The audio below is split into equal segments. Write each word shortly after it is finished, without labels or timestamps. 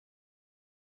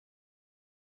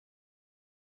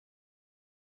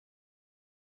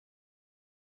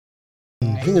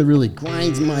The thing that really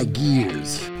grinds my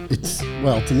gears,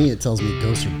 to me, it tells me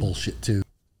ghosts are bullshit too.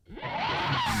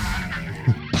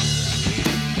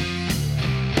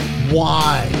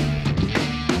 Why?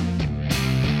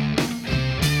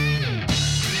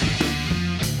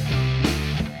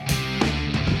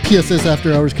 PSS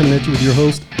After Hours coming at you with your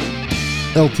host,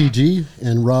 LTG,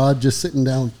 and Rod just sitting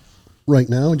down right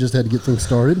now and just had to get things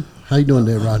started. How you doing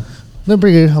today, Rod? Doing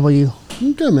pretty good. How about you?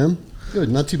 I'm good, man. Good.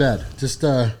 Not too bad. Just,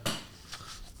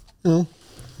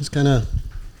 just kind of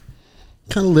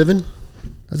living.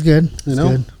 That's good. You know?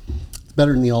 Good. It's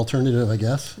better than the alternative, I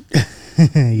guess.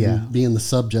 Yeah. Being the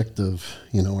subject of,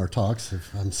 our talks,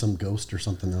 if I'm some ghost or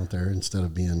something out there instead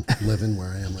of being living where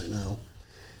I am right now.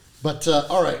 But,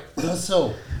 all right.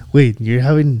 So. Wait, you're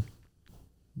having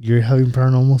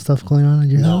paranormal stuff going on at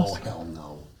your house? No, hell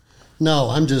no. No,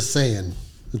 I'm just saying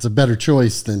it's a better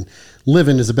choice than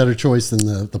living is a better choice than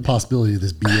the possibility of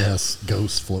this BS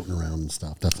ghost floating around and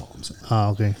stuff. That's all I'm saying. Oh,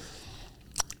 okay.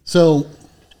 So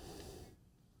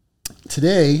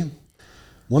today,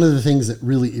 one of the things that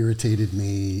really irritated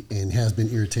me and has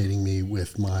been irritating me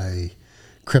with my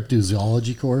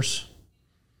cryptozoology course,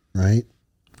 right?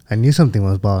 I knew something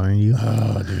was bothering you.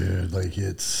 Oh, dude,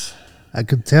 I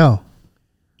could tell.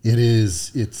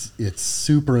 It's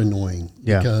super annoying.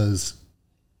 Yeah. Because,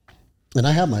 and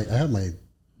I have my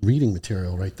reading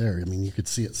material right there. I mean, you could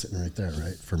see it sitting right there,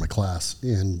 right, for my class.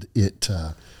 And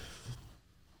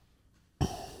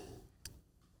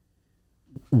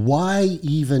why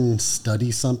even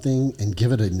study something and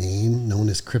give it a name known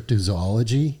as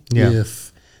cryptozoology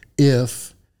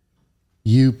if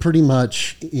you pretty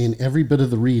much, in every bit of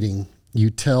the reading,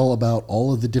 you tell about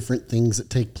all of the different things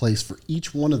that take place for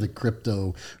each one of the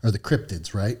crypto or the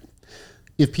cryptids, right?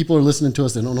 If people are listening to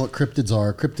us, they don't know what cryptids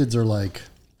are. Cryptids are like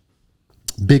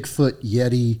Bigfoot,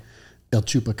 Yeti, El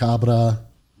Chupacabra,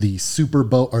 the super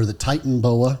boa or the Titan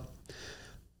boa.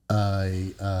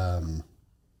 There's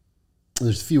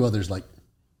a few others like,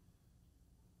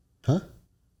 huh?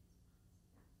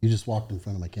 You just walked in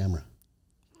front of my camera.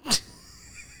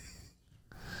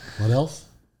 What else?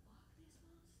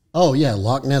 Oh, yeah,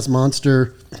 Loch Ness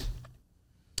Monster.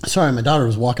 Sorry, my daughter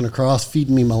was walking across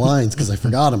feeding me my lines because I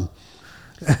forgot them.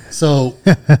 So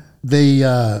they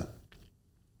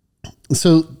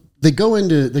go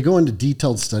into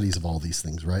detailed studies of all these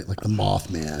things, right? Like the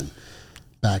Mothman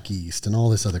back east and all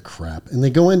this other crap. And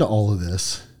they go into all of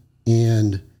this,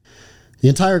 and the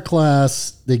entire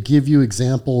class, they give you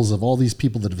examples of all these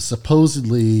people that have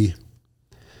supposedly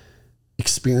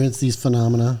experienced these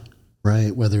phenomena,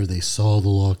 right? Whether they saw the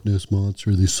Loch Ness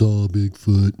Monster, they saw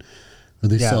Bigfoot, or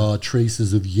they saw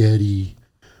traces of Yeti,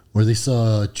 or they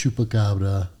saw a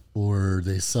Chupacabra, or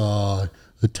they saw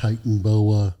a Titan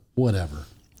boa, whatever.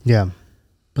 Yeah.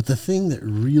 But the thing that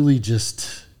really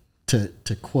just, to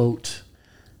quote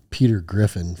Peter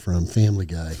Griffin from Family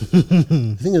Guy,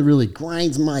 the thing that really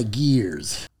grinds my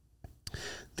gears,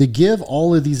 they give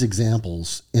all of these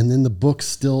examples, and then the book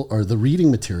still, or the reading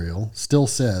material still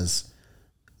says,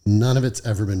 none of it's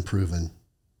ever been proven.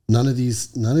 None of these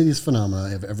phenomena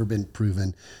have ever been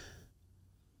proven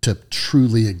to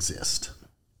truly exist.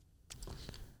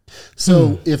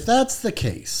 So if that's the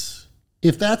case,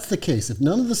 if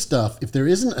none of the stuff, if there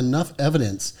isn't enough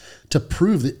evidence to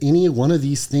prove that any one of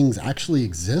these things actually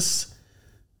exists,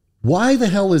 why the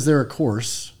hell is there a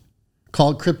course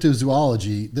called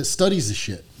cryptozoology that studies the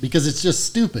shit? Because it's just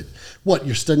stupid. What,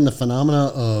 you're studying the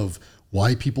phenomena of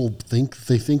why people think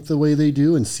the way they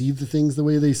do and see the things the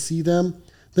way they see them?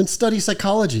 Then study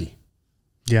psychology.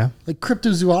 Yeah. Like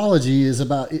cryptozoology is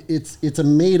about, it's a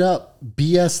made up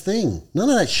BS thing. None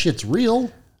of that shit's real.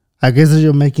 I guess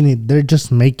they're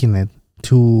just making it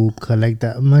to collect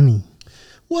that money.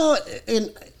 Well,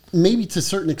 and maybe to a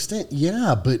certain extent,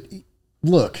 yeah, but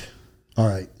look, all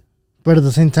right. But at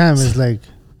the same time, it's like,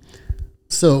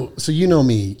 So you know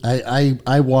me,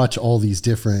 I watch all these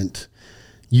different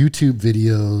YouTube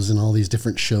videos and all these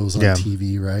different shows on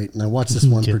TV, right? And I watched this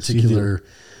one particular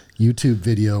YouTube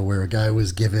video where a guy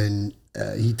was given,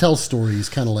 he tells stories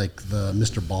kind of like the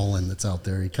Mr. Ballin that's out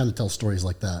there. He kind of tells stories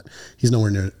like that. He's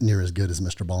nowhere near as good as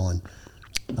Mr. Ballin.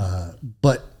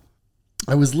 But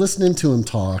I was listening to him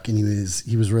talk, and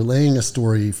he was relaying a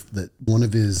story that one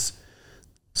of his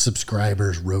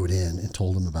subscribers wrote in and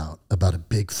told him about a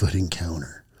Bigfoot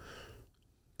encounter.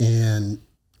 And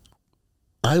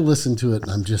I listened to it,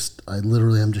 and I'm just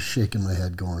shaking my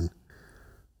head going,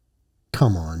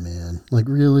 come on, man. Like,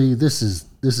 really, this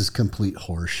is complete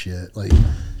horse shit. Like,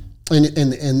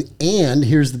 and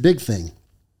here's the big thing.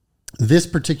 This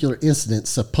particular incident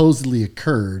supposedly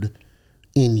occurred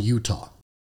in Utah.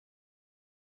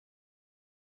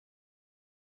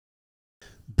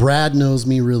 Brad knows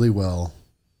me really well.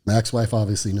 My ex-wife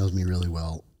obviously knows me really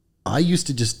well. I used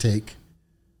to just take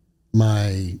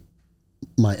my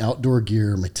outdoor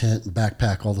gear, my tent,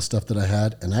 backpack, all the stuff that I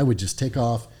had, and I would just take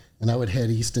off and I would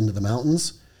head east into the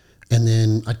mountains, and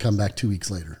then I'd come back 2 weeks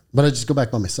later. But I'd just go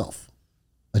back by myself.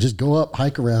 I just go up,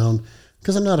 hike around,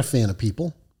 because I'm not a fan of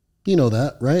people. You know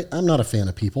that, right? I'm not a fan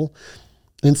of people.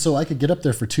 And so I could get up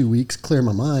there for 2 weeks, clear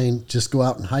my mind, just go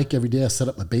out and hike every day. I set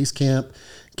up my base camp,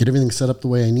 get everything set up the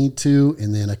way I need to,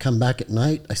 and then I come back at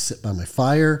night, I sit by my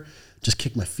fire, just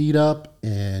kick my feet up,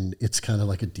 and it's kind of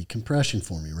like a decompression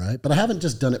for me, right? But I haven't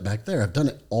just done it back there. I've done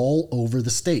it all over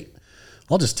the state.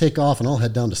 I'll just take off and I'll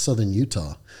head down to southern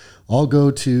Utah. I'll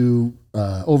go to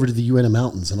over to the Uinta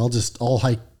Mountains, and I'll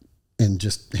hike and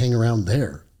just hang around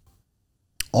there.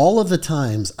 All of the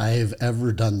times I have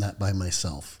ever done that by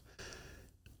myself,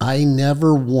 I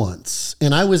never once,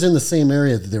 and I was in the same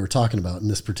area that they were talking about in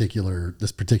this particular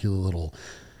little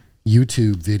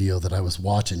YouTube video that I was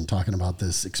watching, talking about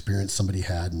this experience somebody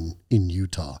had in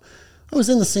Utah. I was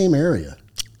in the same area,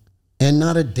 and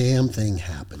not a damn thing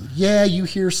happened. Yeah, you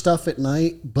hear stuff at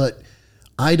night, but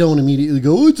I don't immediately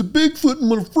go, oh, it's a Bigfoot, I'm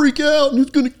going to freak out and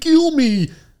it's going to kill me.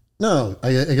 No,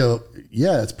 I go,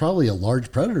 yeah, it's probably a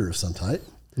large predator of some type.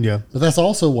 Yeah. But that's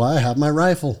also why I have my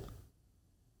rifle.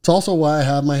 It's also why I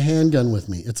have my handgun with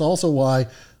me. It's also why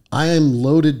I am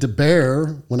loaded to bear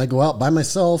when I go out by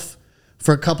myself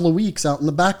for a couple of weeks out in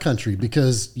the backcountry,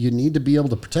 because you need to be able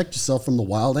to protect yourself from the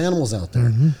wild animals out there.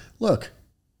 Mm-hmm. Look,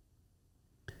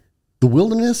 the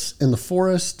wilderness and the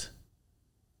forest,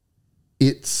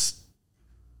 it's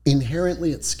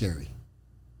scary.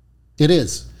 It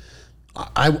is.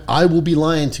 I will be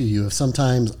lying to you if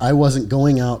sometimes I wasn't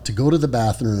going out to go to the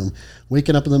bathroom,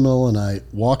 waking up in the middle of the night,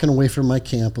 walking away from my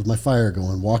camp with my fire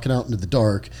going, walking out into the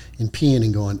dark and peeing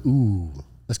and going, ooh,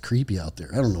 that's creepy out there.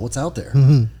 I don't know what's out there.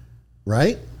 Mm-hmm.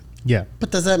 Right? Yeah.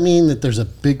 But does that mean that there's a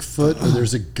Bigfoot or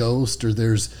there's a ghost or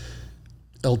there's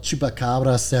El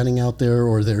Chupacabra standing out there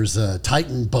or there's a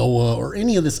Titan boa or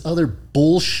any of this other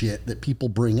bullshit that people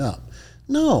bring up?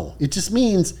 No, it just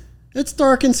means it's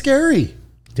dark and scary.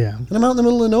 Yeah. And I'm out in the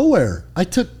middle of nowhere. I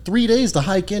took 3 days to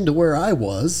hike into where I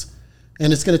was,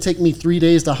 and it's going to take me 3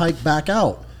 days to hike back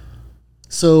out.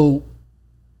 So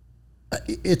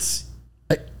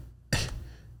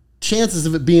chances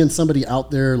of it being somebody out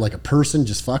there, like a person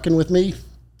just fucking with me,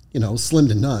 slim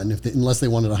to none, unless they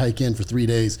wanted to hike in for 3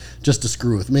 days just to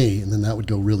screw with me. And then that would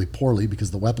go really poorly because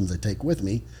of the weapons I take with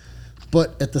me.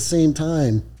 But at the same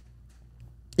time,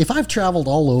 if I've traveled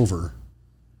all over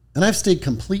and I've stayed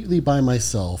completely by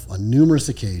myself on numerous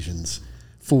occasions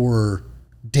for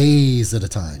days at a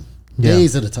time,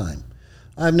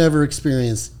 I've never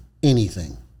experienced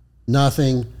anything,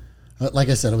 nothing. Like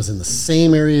I said, I was in the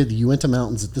same area, the Uinta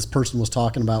Mountains, that this person was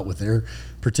talking about with their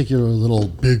particular little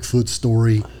Bigfoot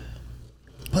story.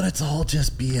 But it's all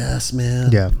just BS,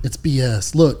 man. Yeah. It's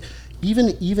BS. Look,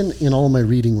 even in all my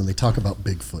reading, when they talk about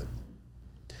Bigfoot,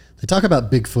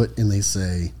 and they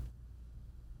say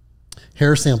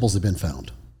hair samples have been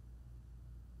found.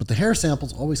 But the hair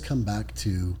samples always come back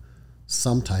to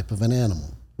some type of an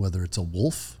animal, whether it's a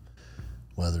wolf,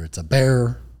 whether it's a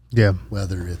bear,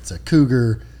 whether it's a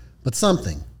cougar, but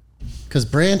something. Because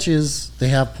branches, they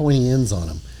have pointy ends on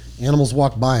them. Animals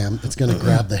walk by them, it's going to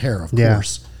grab the hair, of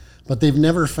course. But they've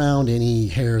never found any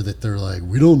hair that they're like,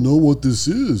 we don't know what this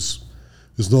is.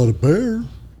 It's not a bear,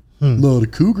 not a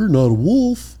cougar, not a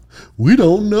wolf. We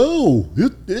don't know.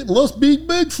 It must be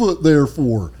Bigfoot,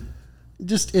 therefore.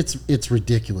 Just, it's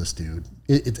ridiculous, dude.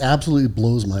 It absolutely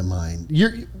blows my mind.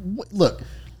 Look,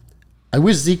 I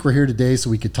wish Zeke were here today so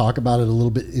we could talk about it a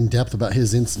little bit in depth about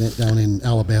his incident down in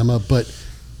Alabama. But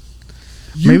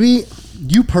maybe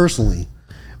you personally,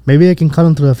 maybe I can call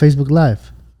him through a Facebook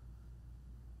Live.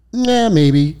 Yeah,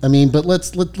 maybe. I mean, but let's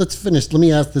finish. Let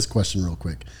me ask this question real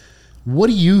quick. What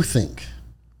do you think?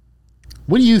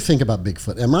 What do you think about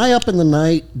Bigfoot? Am I up in the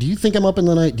night? Do you think I'm up in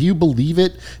the night? Do you believe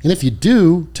it? And if you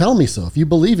do, tell me so. If you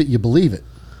believe it, you believe it.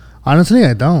 Honestly,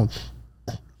 I don't.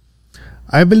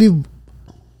 I believe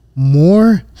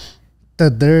more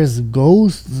that there's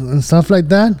ghosts and stuff like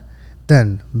that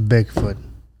than Bigfoot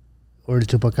or the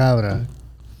Chupacabra.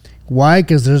 Why?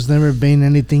 Because there's never been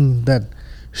anything that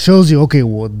shows you, okay,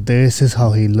 well, this is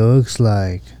how he looks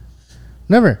like.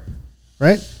 Never.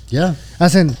 Right? Yeah.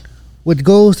 As in, with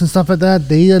ghosts and stuff like that,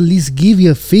 they at least give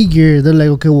you a figure. They're like,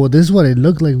 okay, well, this is what it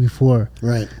looked like before.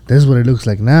 Right. This is what it looks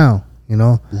like now,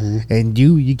 Mm-hmm. And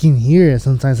you can hear it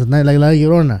sometimes at night, like La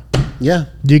Llorona. Yeah.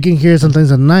 You can hear it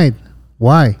sometimes at night.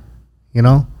 Why?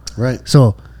 Right.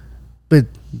 So, but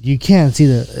you can't see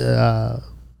the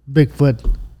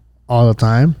Bigfoot all the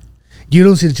time. You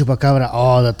don't see the chupacabra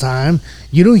all the time.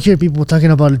 You don't hear people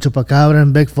talking about the chupacabra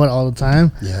and Bigfoot all the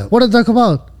time. Yeah. What does that talk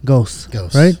about? Ghosts.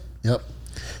 Right? Yep.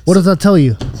 What does that tell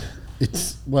you?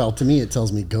 To me, it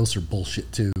tells me ghosts are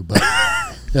bullshit too, but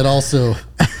it also,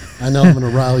 I know I'm going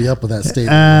to rile you up with that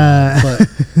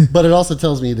statement, but it also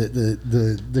tells me that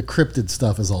the cryptid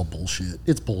stuff is all bullshit.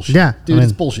 It's bullshit. Yeah. Dude,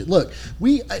 it's bullshit. Look,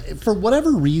 for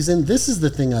whatever reason, this is the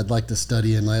thing I'd like to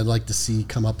study and I'd like to see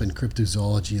come up in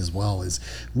cryptozoology as well, is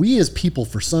we as people,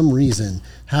 for some reason,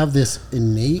 have this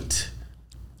innate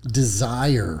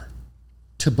desire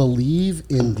to believe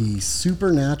in the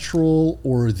supernatural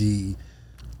or the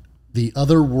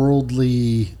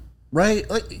otherworldly, right?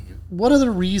 Like, what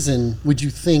other reason would you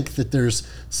think that there's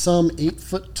some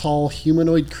 8-foot tall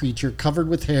humanoid creature covered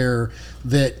with hair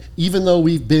that, even though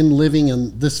we've been living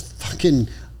in this fucking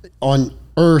on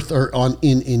Earth or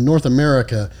in North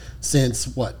America since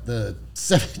the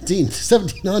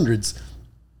 1700s,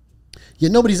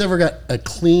 yet nobody's ever got a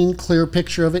clean, clear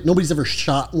picture of it. Nobody's ever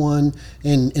shot one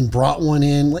and brought one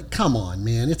in. Like, come on,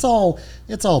 man. It's all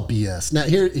BS. Now,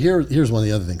 here's one of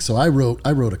the other things. So I wrote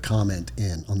a comment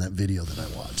in on that video that I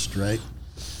watched, right?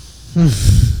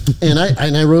 and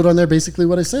I wrote on there basically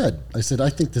what I said. I said,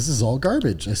 I think this is all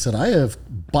garbage. I said, I have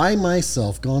by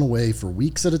myself gone away for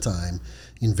weeks at a time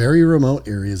in very remote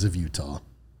areas of Utah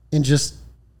and just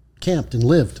camped and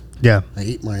lived. Yeah. I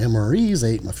ate my MREs. I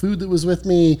ate my food that was with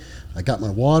me. I got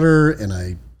my water and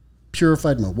I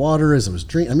purified my water as I was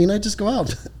drinking. I mean, I just go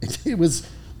out. It was,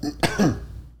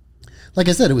 like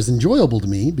I said, it was enjoyable to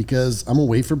me because I'm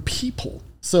away from people.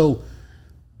 So,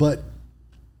 but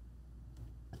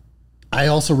I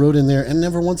also wrote in there, and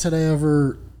never once had I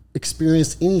ever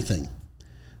experienced anything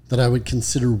that I would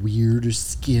consider weird or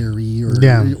scary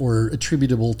or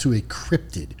attributable to a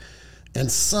cryptid. And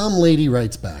some lady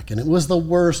writes back, and it was the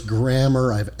worst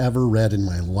grammar I've ever read in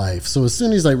my life. So as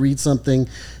soon as I read something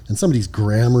and somebody's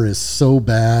grammar is so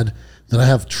bad that I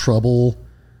have trouble,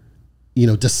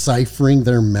 deciphering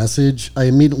their message, I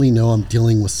immediately know I'm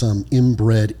dealing with some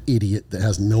inbred idiot that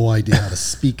has no idea how to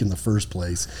speak in the first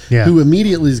place, who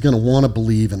immediately is going to want to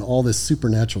believe in all this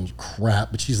supernatural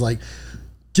crap. But she's like,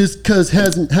 just because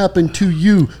hasn't happened to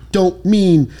you don't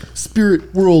mean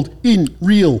spirit world isn't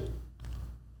real.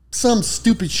 Some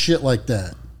stupid shit like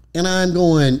that. And I'm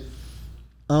going,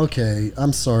 okay,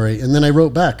 I'm sorry. And then I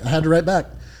wrote back. I had to write back.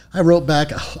 I wrote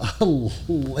back a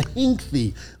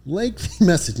lengthy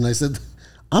message. And I said,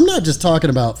 I'm not just talking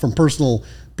about from personal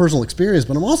experience,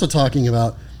 but I'm also talking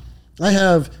about, I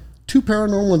have 2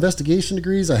 paranormal investigation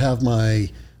degrees. I have my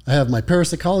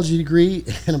parapsychology degree,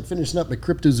 and I'm finishing up my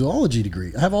cryptozoology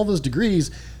degree. I have all those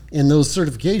degrees and those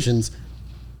certifications.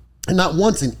 And not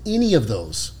once in any of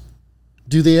those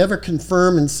do they ever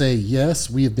confirm and say, yes,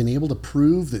 we have been able to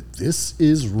prove that this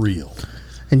is real?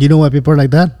 And you know why people are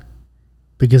like that?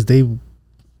 Because in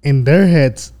their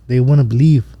heads, they want to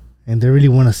believe and they really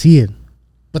want to see it.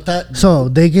 So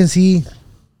they can see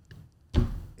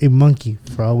a monkey,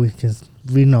 for all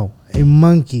we know, a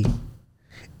monkey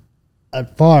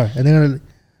at far, and they're gonna,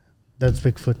 that's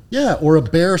Bigfoot. Yeah, or a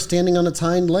bear standing on its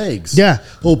hind legs. Yeah.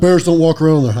 Oh, bears don't walk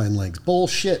around on their hind legs.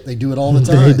 Bullshit. They do it all the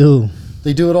time. They do.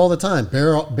 They do it all the time.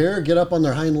 Bear get up on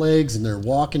their hind legs and they're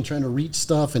walking, trying to reach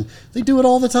stuff, and they do it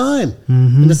all the time.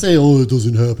 Mm-hmm. And they say, oh, it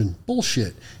doesn't happen.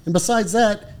 Bullshit. And besides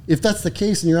that, if that's the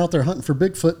case and you're out there hunting for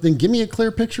Bigfoot, then give me a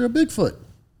clear picture of Bigfoot.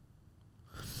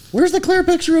 Where's the clear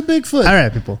picture of Bigfoot? All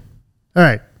right, people. All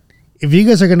right. If you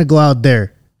guys are going to go out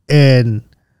there and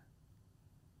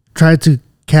try to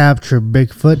capture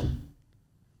Bigfoot,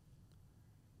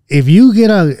 if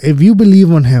you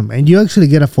believe on him and you actually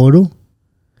get a photo,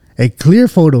 a clear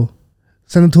photo,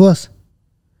 send it to us.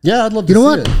 Yeah, I'd love to see it. You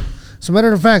know what? As a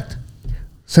matter of fact,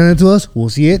 send it to us. We'll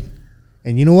see it.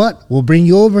 And you know what? We'll bring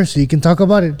you over so you can talk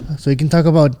about it. So you can talk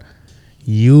about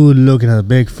you looking at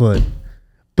Bigfoot.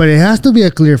 But it has to be a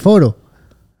clear photo.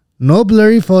 No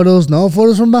blurry photos, no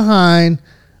photos from behind,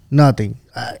 nothing.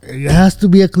 It has to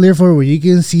be a clear photo where you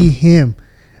can see him.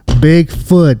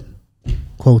 Bigfoot.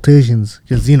 Quotations.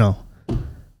 Because,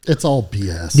 it's all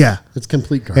BS. Yeah. It's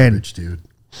complete garbage, dude.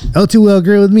 LT will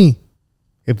agree with me.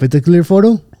 If it's a clear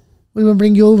photo, we're going to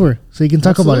bring you over so you can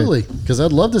talk about it. Absolutely. Because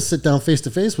I'd love to sit down face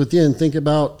to face with you and think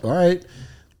about, all right,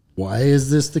 why is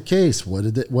this the case?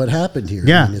 What happened here?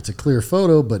 Yeah. I mean, it's a clear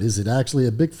photo, but is it actually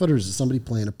a Bigfoot or is it somebody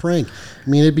playing a prank? I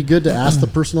mean, it'd be good to ask the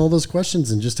person all those questions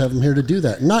and just have them here to do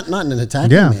that. Not in an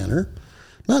attacking manner.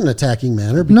 Not in an attacking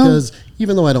manner, because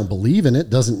even though I don't believe in it,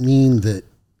 doesn't mean that,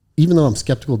 even though I'm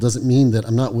skeptical, doesn't mean that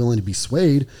I'm not willing to be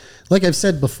swayed. Like I've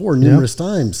said before numerous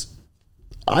times,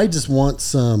 I just want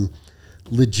some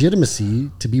legitimacy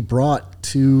to be brought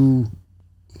to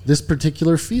this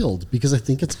particular field because I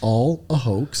think it's all a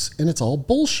hoax and it's all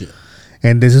bullshit.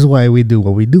 And this is why we do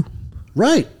what we do.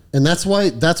 Right. And that's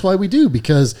why we do,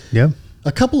 because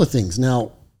a couple of things.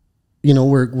 Now,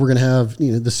 we're going to have,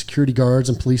 the security guards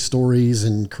and police stories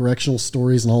and correctional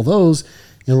stories and all those,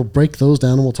 and we'll break those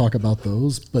down and we'll talk about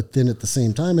those. But then at the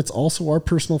same time, it's also our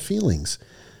personal feelings.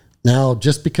 Now,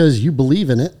 just because you believe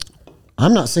in it,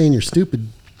 I'm not saying you're stupid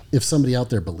if somebody out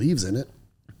there believes in it.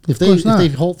 If they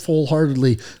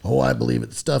full-heartedly, I believe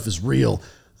it, stuff is real.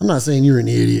 I'm not saying you're an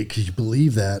idiot because you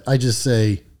believe that. I just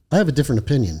say, I have a different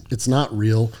opinion. It's not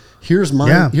real. Here's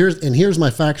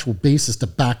my factual basis to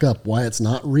back up why it's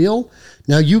not real.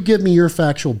 Now you give me your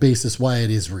factual basis why it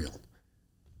is real.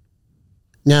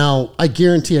 Now, I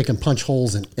guarantee I can punch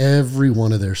holes in every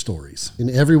one of their stories, in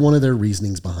every one of their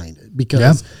reasonings behind it.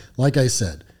 Because, like I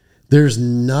said, there's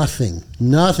nothing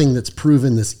that's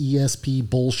proven this ESP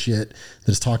bullshit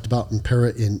that's talked about in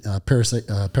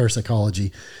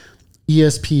parapsychology.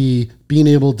 ESP, being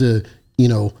able to,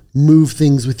 move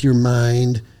things with your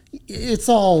mind. It's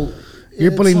all...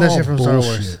 You're pulling that shit from bullshit.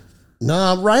 Star Wars.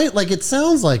 Nah, right? Like, it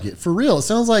sounds like it. For real. It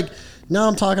sounds like now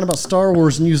I'm talking about Star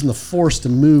Wars and using the Force to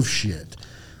move shit.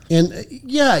 And,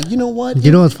 you know what?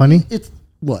 You know what's funny? It's...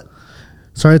 What?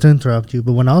 Sorry to interrupt you,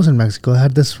 but when I was in Mexico, I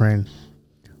had this friend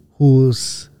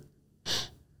who's...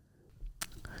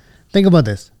 Think about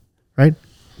this, right?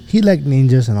 He liked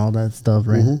ninjas and all that stuff,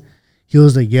 right? Mm-hmm. He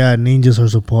was like, ninjas are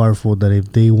so powerful that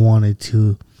if they wanted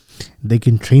to, they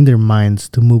can train their minds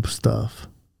to move stuff.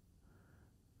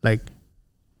 Like...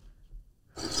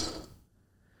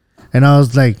 And I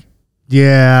was like,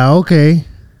 okay,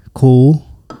 cool.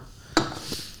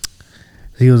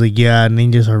 He was like,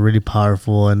 ninjas are really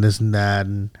powerful and this and that,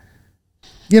 and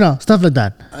stuff like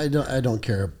that. I don't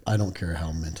care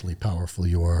how mentally powerful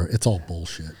you are. It's all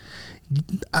bullshit.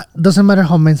 Doesn't matter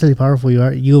how mentally powerful you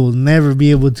are, you'll never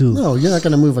be able to. No, you're not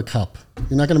going to move a cup.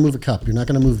 You're not going to move a cup. You're not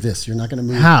going to move this. You're not going to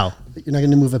move. How? You're not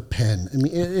going to move a pen. I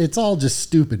mean, it's all just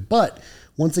stupid. But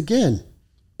once again,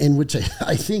 in which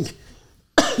I think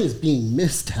is being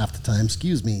missed half the time,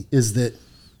 is that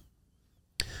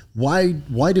why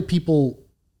do people...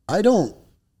 I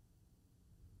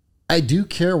do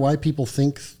care why people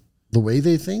think the way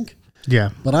they think.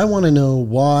 Yeah. But I want to know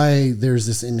why there's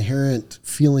this inherent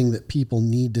feeling that people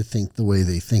need to think the way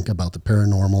they think about the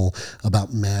paranormal,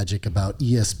 about magic, about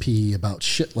ESP, about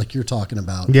shit like you're talking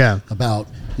about. Yeah. About,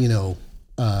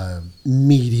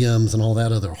 mediums and all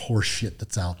that other horse shit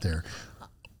that's out there.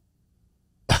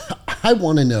 I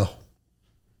want to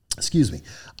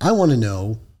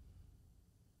know,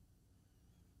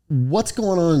 what's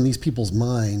going on in these people's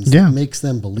minds that makes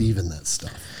them believe in that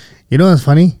stuff. You know what's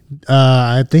funny?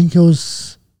 I think it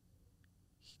was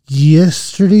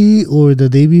yesterday or the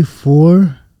day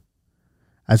before.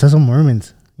 I saw some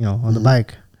Mormons, on the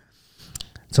bike.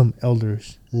 Some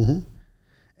elders. Mm-hmm.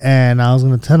 And I was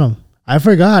going to tell them. I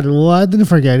forgot. Well, I didn't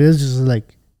forget. It was just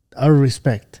like out of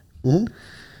respect. Mm-hmm.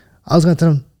 I was going to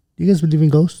tell them, do you guys believe in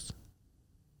ghosts?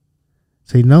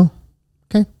 Say no.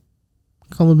 Okay.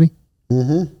 Come with me.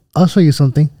 Mm-hmm. I'll show you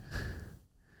something.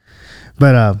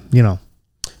 But,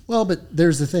 Well, but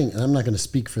there's the thing, and I'm not going to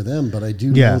speak for them, but I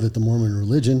do know that the Mormon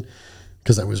religion,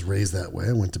 because I was raised that way,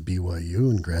 I went to BYU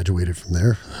and graduated from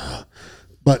there.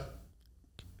 But,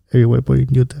 hey, white boy,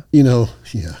 Utah. Yeah.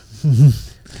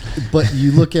 But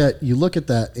you look at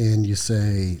that and you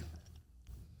say,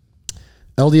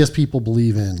 LDS people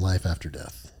believe in life after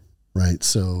death, right?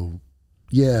 So,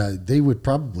 they would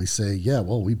probably say,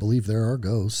 well, we believe there are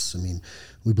ghosts. I mean,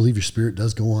 we believe your spirit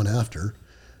does go on after.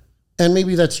 And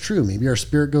maybe that's true. Maybe our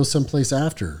spirit goes someplace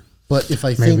after. But if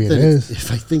I think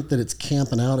that it's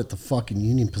camping out at the fucking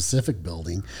Union Pacific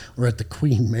building or at the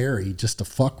Queen Mary just to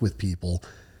fuck with people,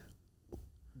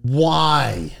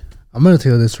 why? I'm going to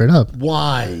tell you this straight up.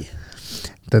 Why?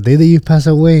 The day that you pass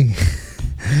away,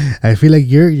 I feel like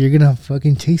you're going to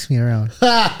fucking chase me around.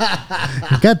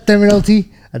 God damn it, LT.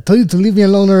 I told you to leave me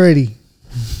alone already.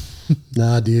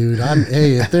 Nah, dude.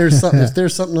 If there's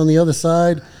something on the other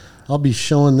side, I'll be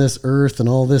showing this earth and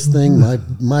all this thing,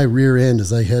 my rear end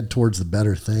as I head towards the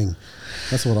better thing.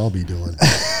 That's what I'll be doing.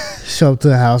 Show up to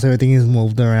the house, everything is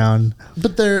moved around.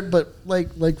 But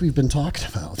like we've been talking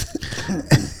about,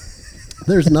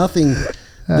 there's nothing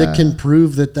that can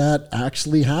prove that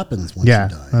actually happens once you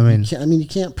die. You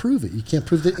can't prove it. You can't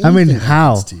prove that anything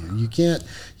happens to you. You can't.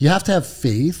 You have to have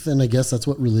faith, and I guess that's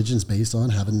what religion's based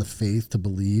on, having the faith to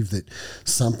believe that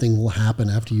something will happen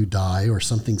after you die or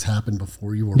something's happened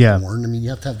before you were born. I mean,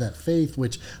 you have to have that faith,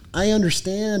 which I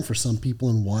understand for some people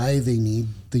and why they need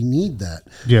that.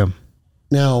 Yeah.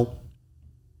 Now,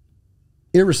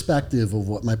 irrespective of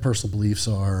what my personal beliefs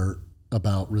are,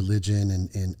 about religion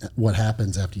and what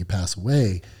happens after you pass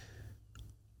away.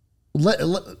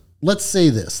 Let's say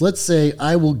this. Let's say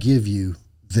I will give you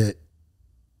that.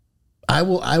 I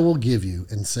will give you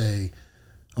and say,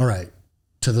 all right,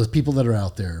 to those people that are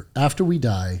out there, after we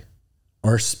die,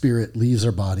 our spirit leaves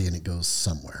our body and it goes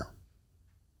somewhere.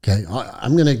 Okay.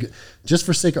 I'm going to, just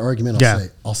for sake of argument,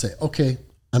 I'll say, okay,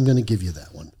 I'm going to give you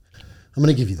that one. I'm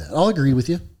going to give you that. I'll agree with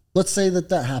you. Let's say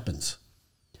that happens.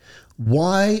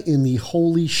 Why in the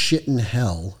holy shit in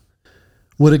hell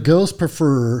would a ghost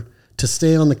prefer to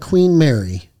stay on the Queen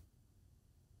Mary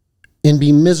and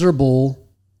be miserable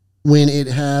when it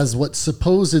has what's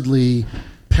supposedly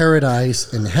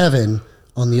paradise and heaven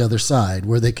on the other side,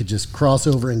 where they could just cross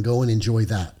over and go and enjoy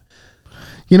that?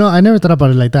 I never thought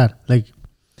about it like that. Like,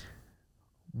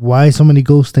 why so many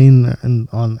ghosts staying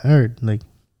on Earth? Like,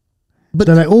 but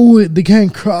they're like, oh, they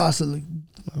can't cross. Like,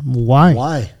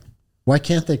 why? Why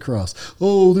can't they cross?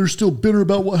 Oh, they're still bitter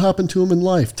about what happened to them in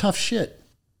life. Tough shit.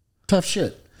 I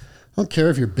don't care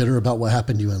if you're bitter about what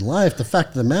happened to you in life. The fact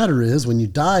of the matter is, when you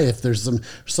die, if there's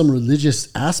some religious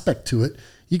aspect to it,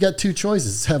 you got two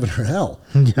choices: it's heaven or hell.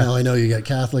 Yeah. Now, I know you got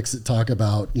Catholics that talk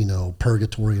about,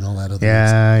 purgatory and all that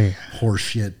other horse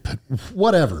shit, but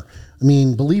whatever. I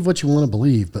mean, believe what you want to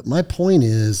believe. But my point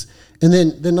is, and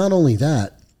then not only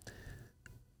that,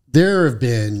 there have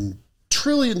been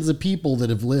trillions of people that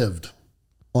have lived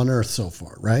on Earth so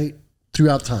far, right?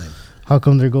 Throughout time. How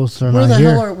come their ghosts are not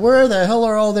here? Where the hell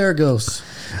are all their ghosts?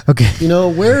 Okay.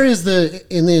 Where is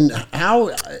and then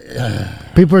how?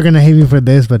 People are going to hate me for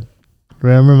this, but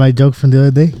remember my joke from the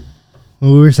other day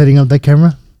when we were setting up that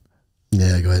camera?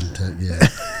 Yeah, go ahead and yeah.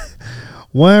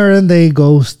 Why aren't they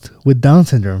ghosts with Down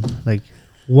syndrome? Like,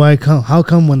 how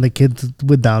come when the kids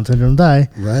with Down syndrome die,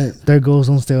 right, their ghosts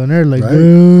don't stay on Earth? Like,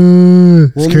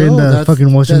 scaring the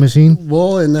fucking washing machine.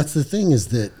 Well, and that's the thing is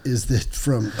that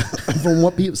from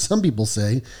what some people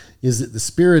say is that the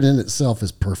spirit in itself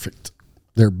is perfect.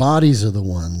 Their bodies are the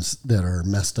ones that are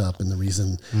messed up, and the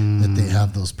reason that they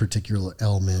have those particular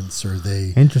ailments, or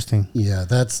they. Interesting. Yeah,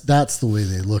 that's the way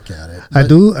they look at it. I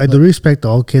do respect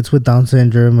all kids with Down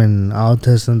syndrome and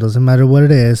autism. Doesn't matter what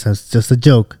it is. It's just a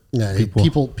joke. Yeah,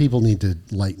 people need to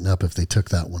lighten up if they took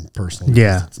that one personally.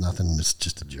 Yeah, it's nothing. It's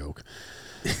just a joke.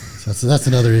 So that's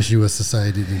another issue with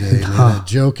society today. A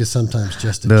joke is sometimes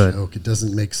just a joke. It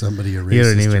doesn't make somebody a racist. You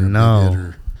don't even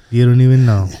know. You don't even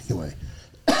know. Anyway.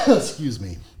 Excuse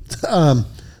me. So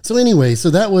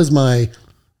that was I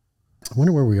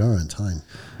wonder where we are on time.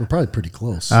 We're probably pretty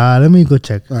close. Let me go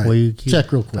check. All right, you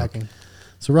check real quick. Talking.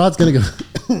 So Rod's going to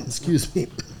go. Excuse me.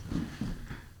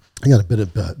 I got a bit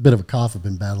of a cough. I've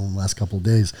been battling the last couple of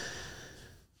days.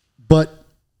 But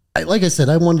like I said,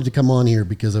 I wanted to come on here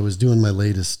because I was doing my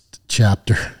latest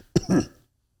chapter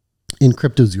in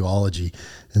cryptozoology,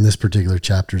 and this particular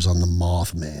chapter is on the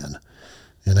Mothman.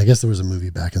 And I guess there was a movie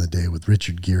back in the day with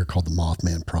Richard Gere called The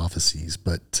Mothman Prophecies.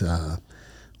 But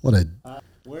we're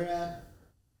at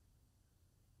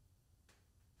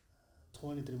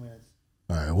 23 minutes.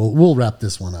 All right, well, we'll wrap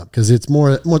this one up because it's more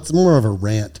of a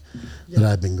rant that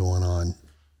I've been going on.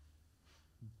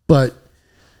 But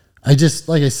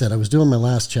like I said, I was doing my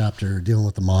last chapter dealing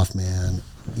with the Mothman,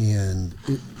 and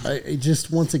it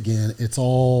just, once again, it's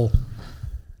all...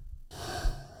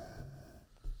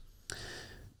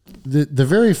 The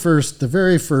very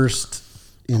first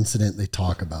incident they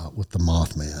talk about with the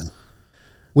Mothman.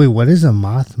 Wait, what is a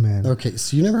Mothman? Okay,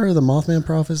 so you never heard of the Mothman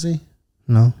prophecy?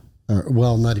 No.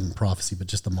 Well, not even prophecy, but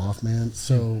just the Mothman.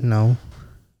 So no.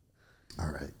 All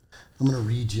right, I'm gonna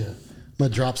read you. I'm gonna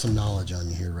drop some knowledge on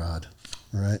you here, Rod.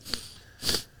 All right.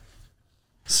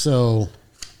 So,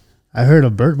 I heard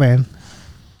of Birdman.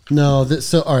 No,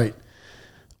 all right.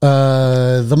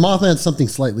 The Mothman is something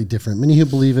slightly different. Many who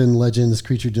believe in legend, this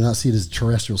creature do not see it as a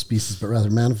terrestrial species, but rather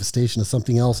a manifestation of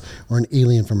something else or an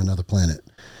alien from another planet.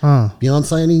 Beyond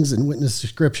sightings and witness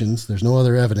descriptions, there's no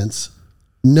other evidence.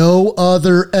 No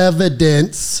other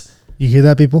evidence. You hear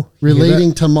that, people?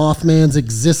 Relating to Mothman's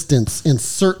existence. And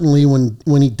certainly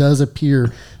when he does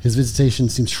appear, his visitation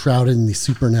seems shrouded in the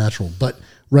supernatural. But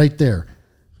right there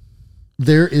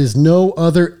is no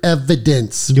other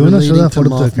evidence. Do you want to show that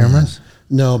photo to the cameras?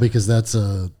 No, because that's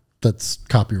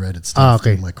copyrighted stuff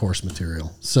in my course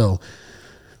material. So,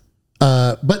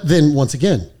 but then once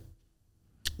again,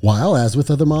 while as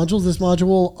with other modules, this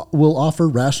module will offer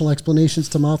rational explanations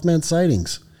to Mothman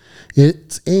sightings.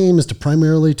 Its aim is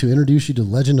primarily to introduce you to the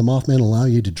legend of Mothman and allow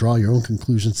you to draw your own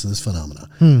conclusions to this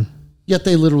phenomena. Yet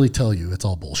they literally tell you it's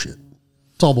all bullshit.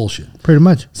 It's all bullshit. Pretty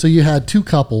much. So you had two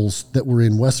couples that were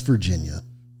in West Virginia.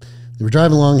 They were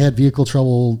driving along, had vehicle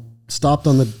trouble, stopped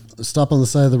on the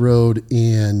side of the road,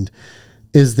 and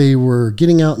as they were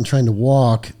getting out and trying to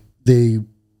walk, they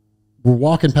were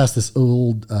walking past this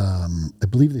old, I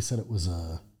believe they said it was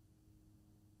a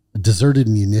deserted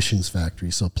munitions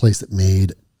factory. So a place that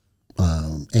made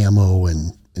ammo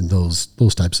and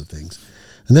those types of things.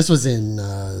 And this was in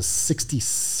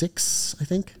 66, I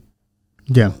think.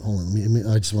 Yeah. Hold on.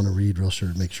 I just want to read real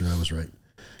sure to make sure I was right.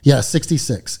 Yeah,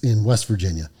 66 in West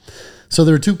Virginia. So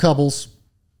there were two couples.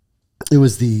 It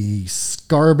was the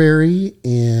Scarberry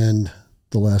and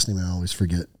the last name I always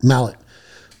forget. Mallet.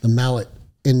 The Mallet.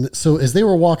 And so as they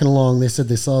were walking along, they said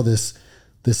they saw this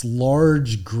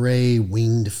large gray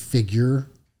winged figure,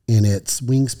 and its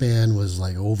wingspan was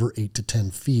like over 8 to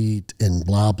 10 feet and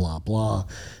blah, blah, blah.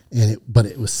 But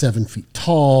it was 7 feet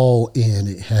tall, and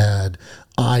it had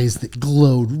eyes that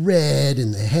glowed red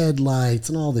and the headlights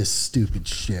and all this stupid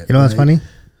shit. You know what's funny?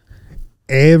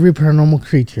 Every paranormal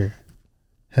creature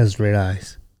has red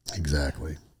eyes.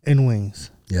 Exactly. And wings.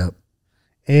 Yep.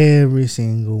 Every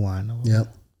single one of them.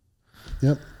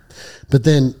 Yep. But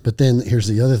then here's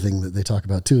the other thing that they talk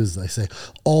about too, is they say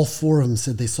all four of them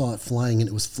said they saw it flying, and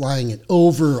it was flying at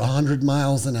over 100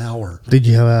 miles an hour. Did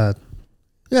you have a...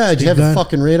 Yeah, did you have a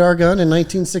fucking radar gun in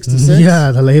 1966?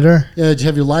 Yeah, the later. Yeah, did you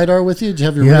have your LiDAR with you? Did you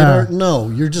have your radar? No,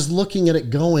 you're just looking at it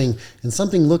going, and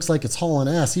something looks like it's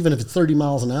hauling ass, even if it's 30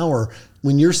 miles an hour.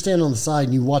 When you're standing on the side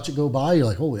and you watch it go by, you're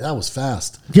like, holy, that was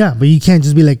fast. Yeah, but you can't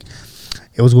just be like,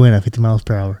 it was going at 50 miles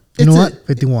per hour. You know what?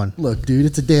 51. Look, dude,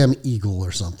 it's a damn eagle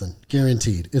or something.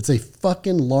 Guaranteed. It's a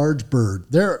fucking large bird.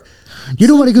 You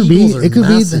know what it could be? It could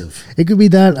be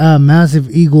that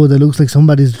massive eagle that looks like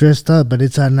somebody's dressed up, but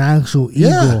it's an actual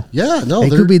eagle. Yeah, no.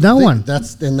 It could be that one.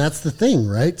 That's the thing,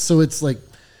 right? So it's like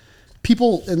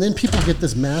people get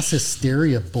this mass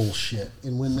hysteria bullshit.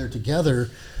 And when they're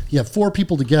together, you have four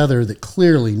people together that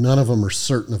clearly none of them are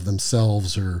certain of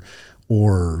themselves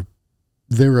or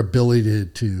their ability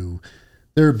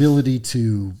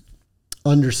to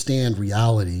understand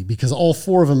reality, because all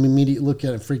four of them immediately look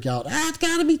at it and freak out. It's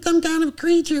got to be some kind of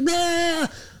creature. Blah.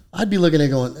 I'd be looking at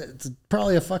it going, it's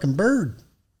probably a fucking bird.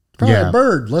 Probably a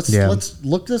bird. Let's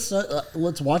look this.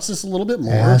 Let's watch this a little bit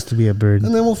more. It has to be a bird,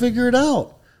 and then we'll figure it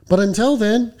out. But until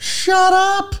then, shut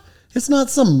up. It's not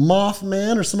some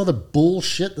Mothman or some other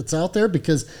bullshit that's out there,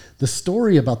 because the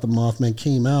story about the Mothman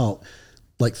came out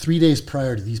like 3 days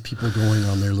prior to these people going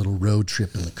on their little road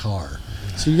trip in the car.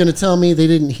 So you're going to tell me they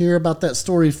didn't hear about that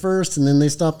story first, and then they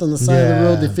stopped on the side of the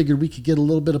road. They figured we could get a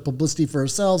little bit of publicity for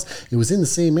ourselves. It was in the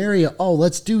same area. Oh,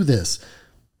 let's do this.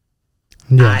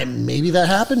 Yeah. Maybe that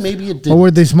happened. Maybe it didn't. Or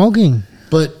were they smoking?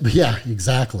 But yeah,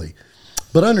 exactly.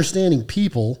 But understanding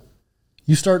people,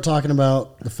 you start talking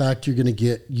about the fact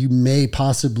you may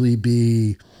possibly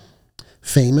be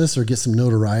famous or get some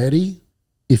notoriety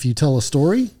if you tell a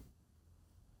story.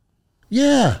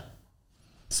 Yeah.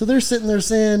 So they're sitting there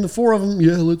saying, the four of them,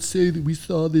 let's say that we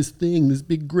saw this thing, this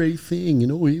big gray thing,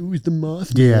 it was the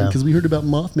Mothman. Yeah. Because we heard about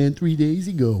Mothman 3 days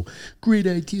ago. Great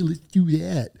idea, let's do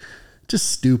that. Just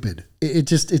stupid.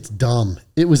 It's dumb.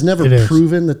 It was never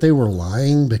proven that they were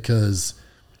lying, because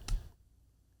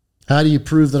how do you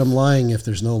prove that I'm lying if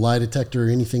there's no lie detector or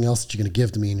anything else that you're going to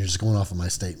give to me and you're just going off of my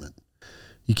statement?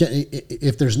 You can't,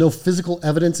 if there's no physical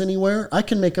evidence anywhere, I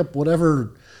can make up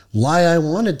whatever lie I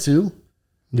wanted to.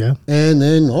 Yeah. And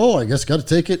then, I guess got to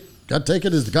take it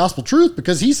as the gospel truth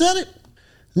because he said it.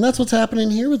 And that's what's happening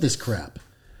here with this crap.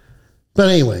 But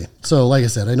anyway, so like I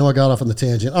said, I know I got off on the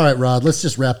tangent. All right, Rod, let's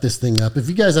just wrap this thing up. If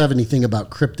you guys have anything about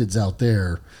cryptids out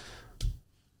there,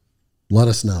 let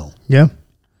us know. Yeah.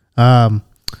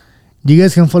 You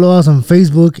guys can follow us on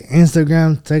Facebook,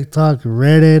 Instagram, TikTok,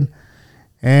 Reddit,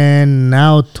 and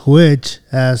now Twitch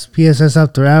as PSS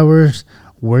After Hours.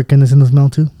 Where can they send us mail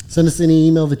to? Send us any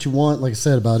email that you want, like I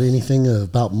said, about anything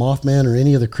about Mothman or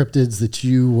any other cryptids that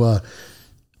you,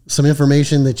 some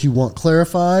information that you want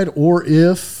clarified, or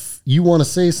if you want to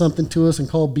say something to us and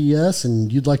call BS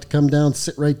and you'd like to come down,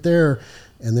 sit right there,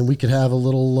 and then we could have a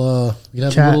little,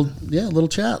 chat. little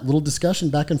chat, little discussion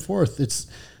back and forth. It's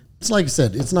like I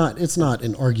said, it's not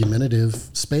an argumentative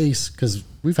space, because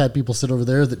we've had people sit over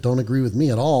there that don't agree with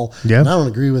me at all. Yeah. And I don't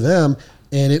agree with them.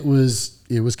 And it was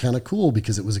kind of cool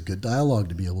because it was a good dialogue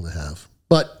to be able to have.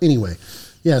 But anyway,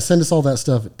 send us all that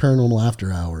stuff at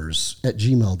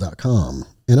paranormalafterhours@gmail.com.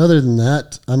 And other than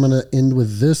that, I'm going to end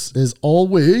with this as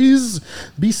always.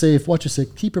 Be safe, watch your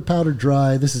sick, keep your powder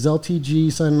dry. This is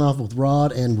LTG signing off with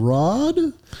Rod. And Rod,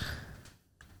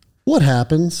 what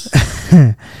happens?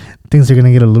 Things are going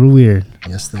to get a little weird.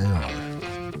 Yes, they are.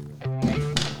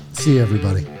 See you,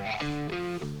 everybody.